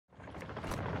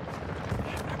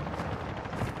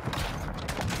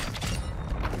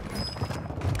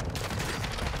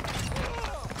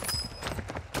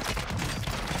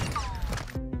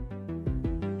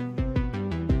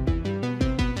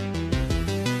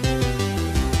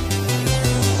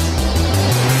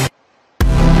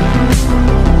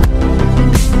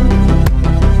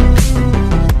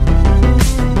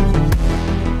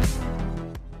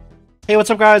Hey, what's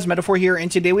up guys, Metaphor here,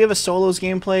 and today we have a solos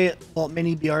gameplay, well,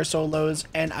 mini BR solos,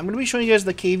 and I'm going to be showing you guys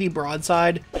the KV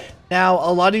Broadside. Now,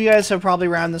 a lot of you guys have probably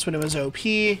ran this when it was OP.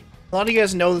 A lot of you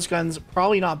guys know this gun's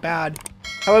probably not bad.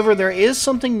 However, there is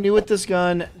something new with this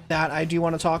gun that I do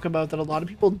want to talk about that a lot of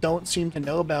people don't seem to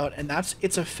know about, and that's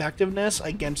its effectiveness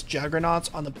against Juggernauts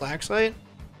on the black site.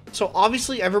 So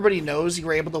obviously everybody knows you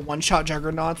were able to one-shot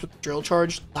Juggernauts with the drill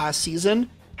charge last season.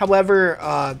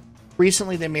 However,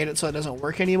 recently they made it so it doesn't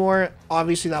work anymore.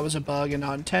 Obviously that was a bug and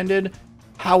not intended.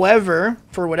 However,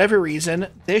 for whatever reason,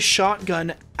 this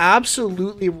shotgun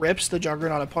absolutely rips the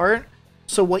Juggernaut apart.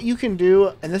 So what you can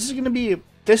do, and this is gonna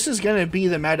be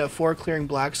the meta for clearing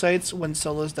black sites when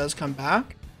solos does come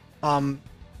back.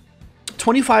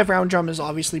 25 round drum is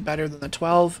obviously better than the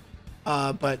 12,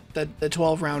 but the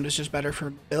 12 round is just better for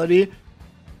mobility.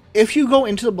 If you go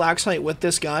into the black site with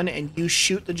this gun and you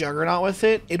shoot the Juggernaut with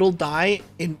it, it'll die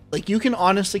in, like, you can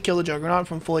honestly kill the Juggernaut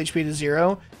from full HP to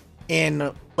 0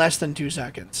 in less than 2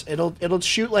 seconds. It'll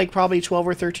shoot like probably 12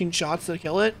 or 13 shots to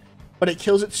kill it, but it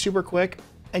kills it super quick.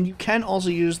 And you can also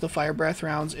use the fire breath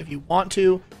rounds if you want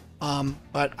to,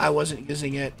 but I wasn't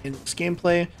using it in this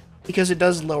gameplay because it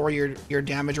does lower your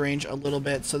damage range a little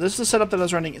bit. So this is the setup that I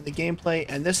was running in the gameplay,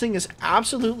 and this thing is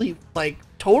absolutely, like,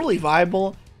 totally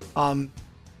viable.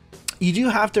 You do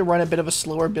have to run a bit of a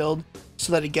slower build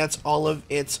so that it gets all of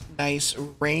its nice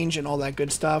range and all that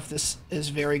good stuff. This is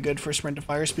very good for sprint to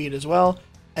fire speed as well.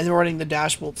 And then we're running the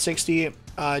dash bolt 60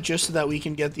 just so that we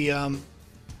can get the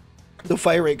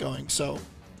fire rate going. So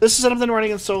this is setup that I'm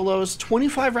running in solos.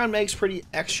 25 round makes pretty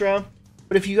extra,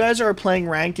 but if you guys are playing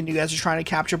ranked and you guys are trying to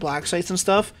capture black sites and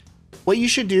stuff, what you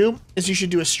should do is you should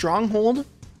do a stronghold.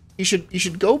 You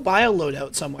should go buy a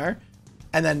loadout somewhere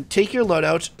and then take your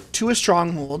loadout to a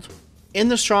stronghold. In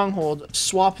the stronghold,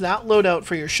 swap that loadout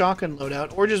for your shotgun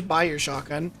loadout, or just buy your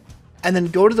shotgun, and then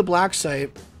go to the black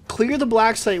site, clear the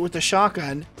black site with the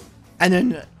shotgun, and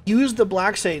then use the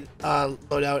black site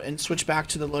loadout and switch back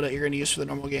to the loadout you're going to use for the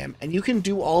normal game. And you can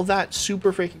do all of that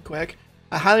super freaking quick.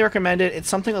 I highly recommend it. It's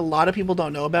something a lot of people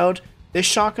don't know about. This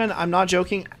shotgun, I'm not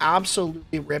joking,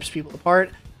 absolutely rips people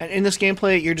apart. And in this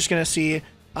gameplay, you're just going to see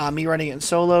me running it in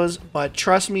solos, but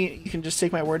trust me, you can just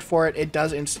take my word for it. It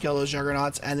does insta-kill those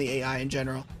Juggernauts and the AI in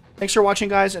general. Thanks for watching,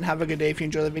 guys, and have a good day. If you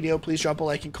enjoy the video, please drop a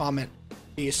like and comment.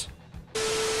 Peace.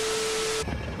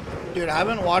 Dude, I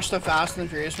haven't watched the Fast and the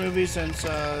Furious movie since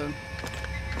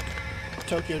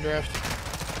Tokyo Drift.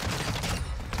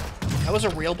 That was a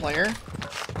real player.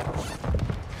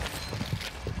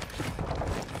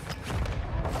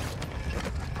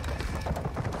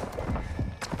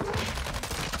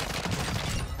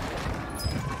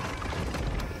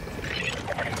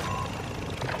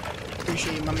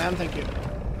 Appreciate you, my man. Thank you.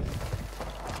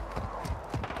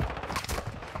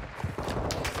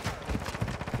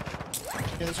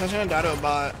 Yeah, this guy's gonna die to a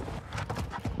bot.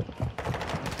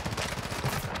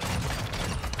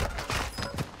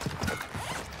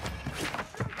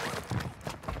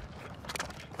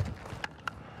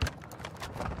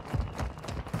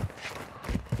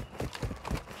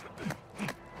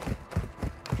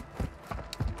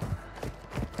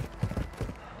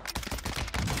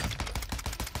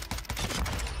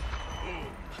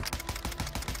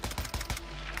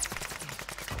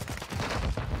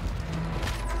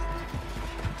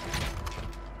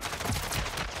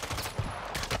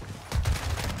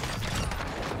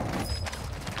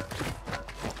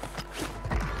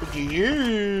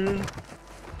 Yeah.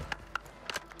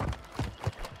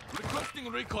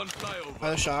 Requesting recon flyover.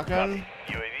 By the shotgun.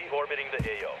 UAV orbiting the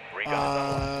AO.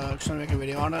 Recon Just gonna make a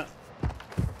video on it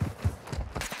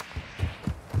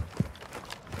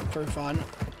for fun.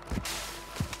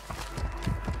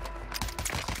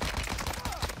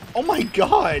 Oh my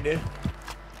god!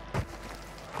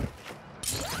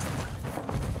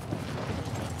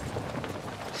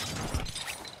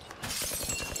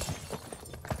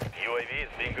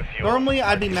 Normally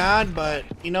I'd be mad, but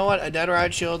you know what? A dead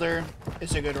ride shielder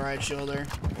is a good ride shielder.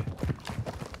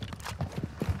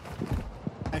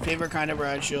 My favorite kind of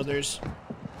ride shielders.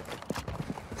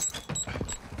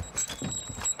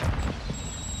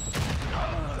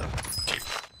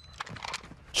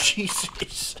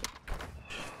 Jesus.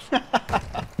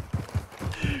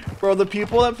 Bro, the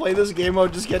people that play this game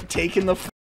mode just get taken the f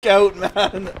out,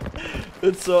 man.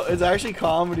 It's actually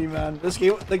comedy, man. This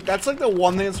game, like, that's like the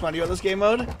one thing that's funny about this game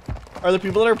mode, are the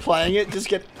people that are playing it just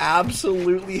get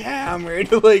absolutely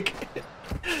hammered. Like,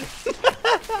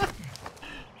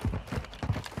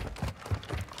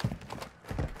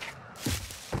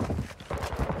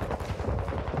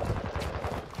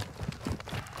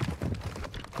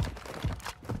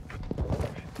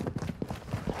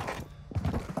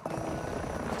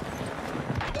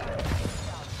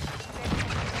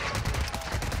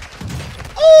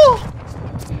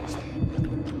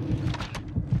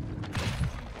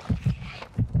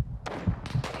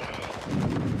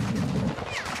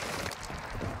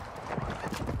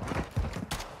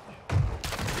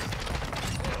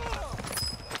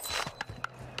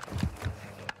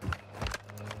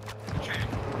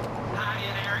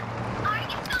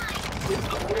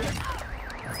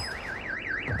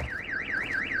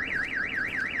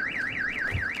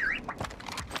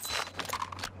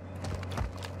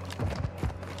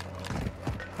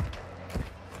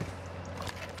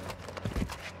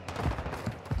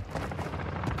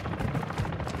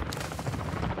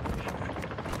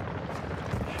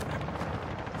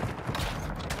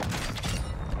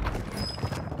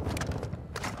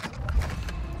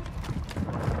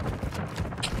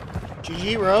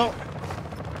 GG, bro.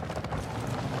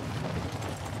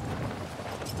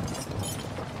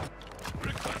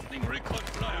 Requesting recon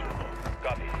flyover.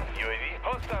 Copy. UAV.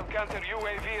 Hostile counter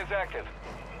UAV is active.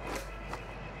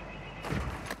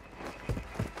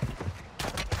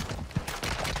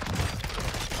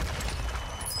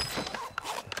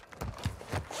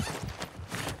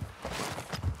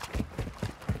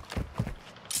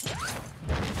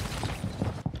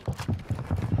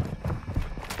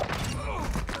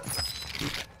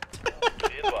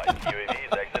 Be advised, UAV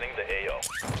is exiting the AO.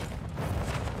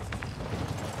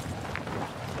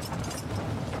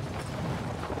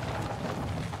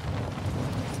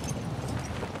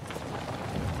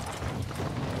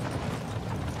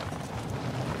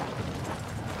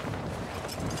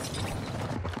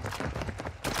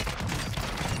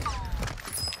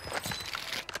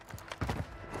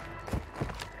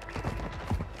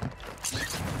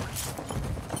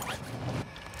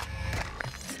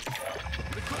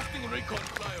 Requesting recon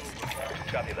flyover.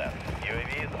 Copy that.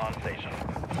 UAV is on station.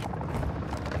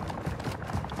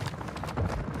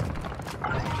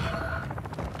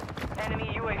 Enemy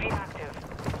UAV active.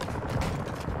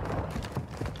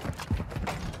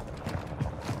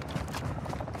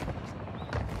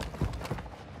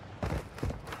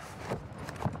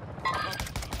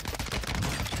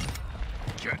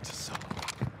 Get some.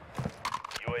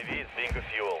 UAV is being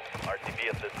refueled. RTB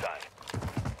at this time.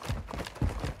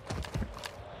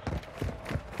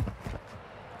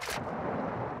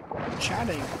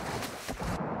 Chatting.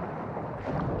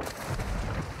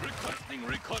 Requesting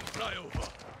recon flyover.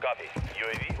 Copy.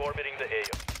 UAV orbiting the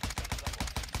AO.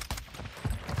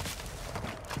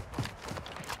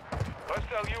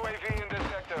 Hostile UAV in this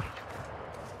sector.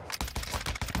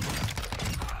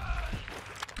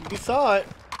 You thought.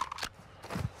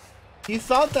 You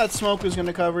thought that smoke was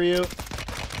gonna cover you.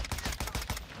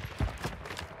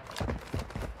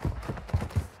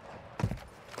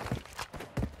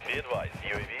 Be advised,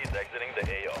 UAV is exiting the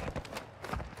AO.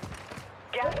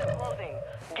 Gas is closing.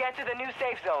 Get to the new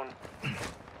safe zone.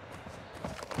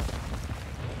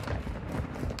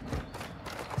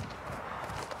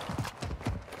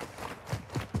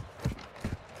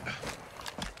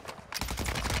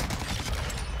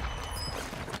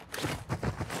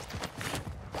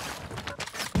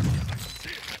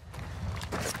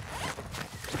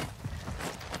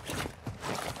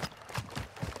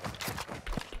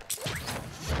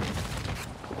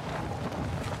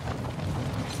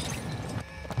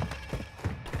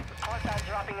 Hostiles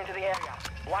dropping into the area.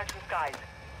 Watch the skies.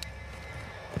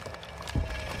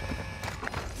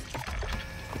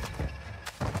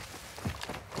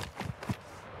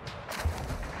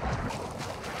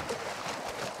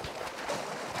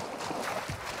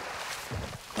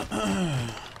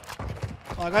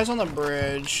 Oh, that guy's on the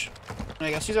bridge.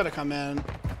 I guess he's gotta come in.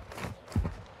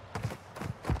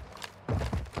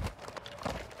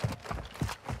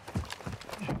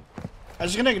 I'm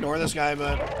just gonna ignore this guy,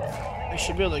 but I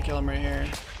should be able to kill him right here.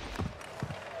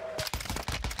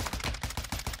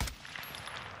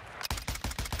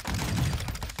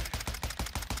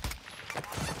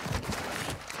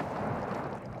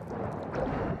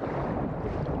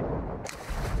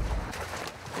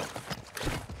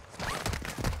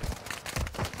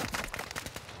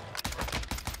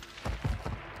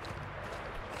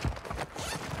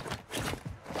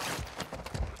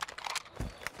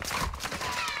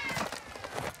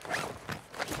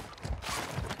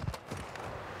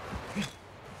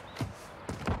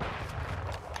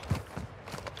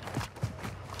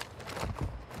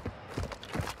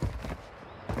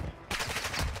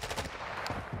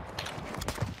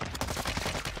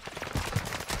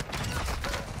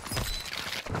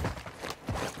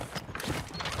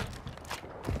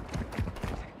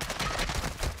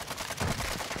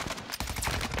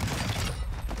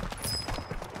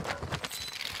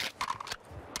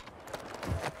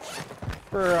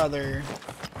 Brother.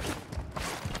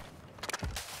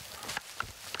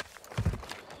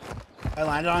 I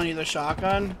landed on you the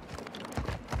shotgun.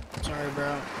 Sorry,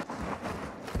 bro.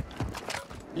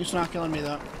 You're just not killing me,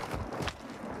 though.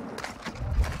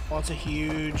 Well, it's a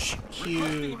huge,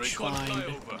 huge Recon find.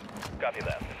 flyover. Copy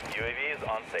that. UAV is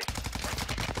on station.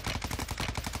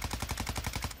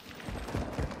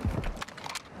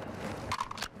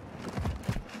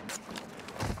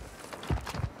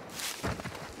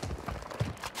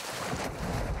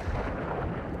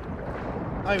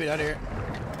 I'll be out here.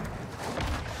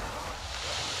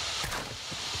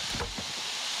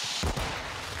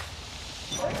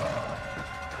 The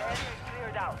area is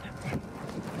cleared out.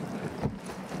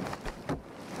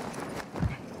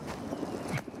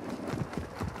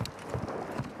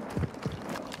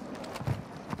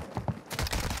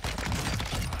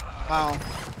 Wow.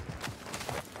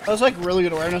 That was like really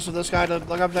good awareness of this guy to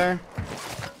look up there.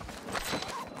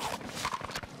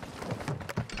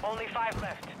 Only 5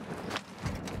 left.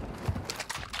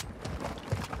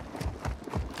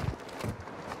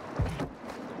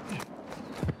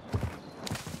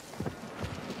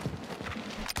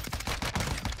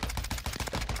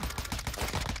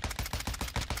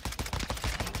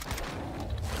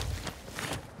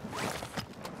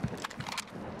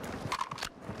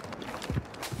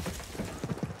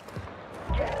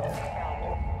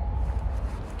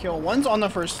 Kill. One's on the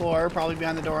first floor, probably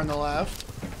behind the door on the left.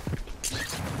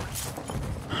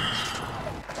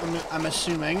 I'm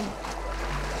assuming.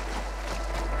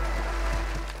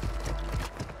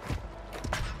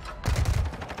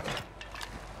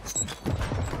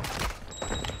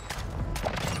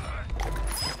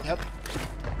 Yep.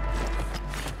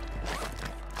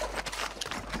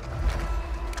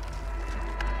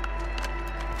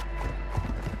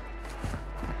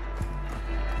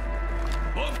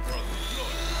 Bomb drone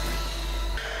deployed.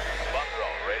 Bomb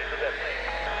drone ready to detonate.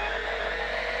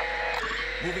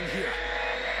 Moving here.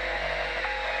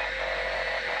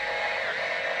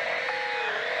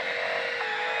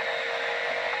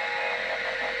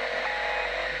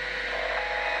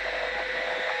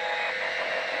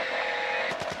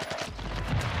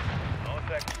 No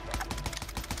seconds.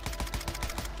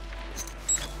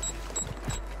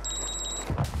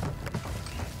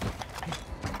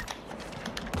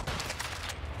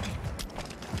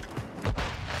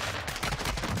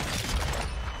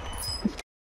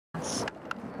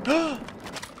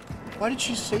 Why did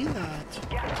she say that?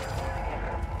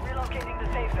 Relocating the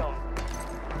safe zone.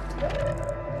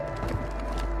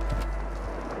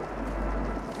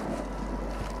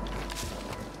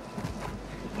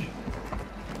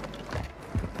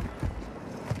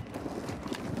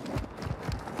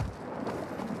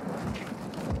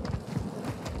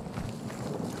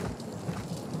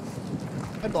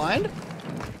 Am I blind?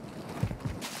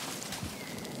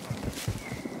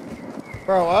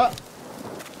 Bro, what?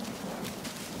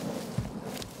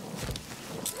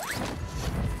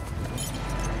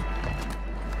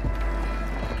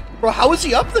 Bro, how is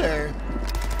he up there?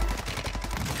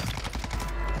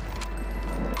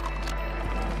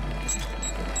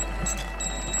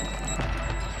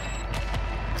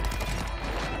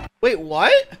 Wait,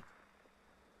 what?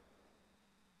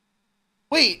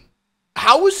 Wait,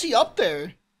 how is he up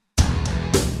there?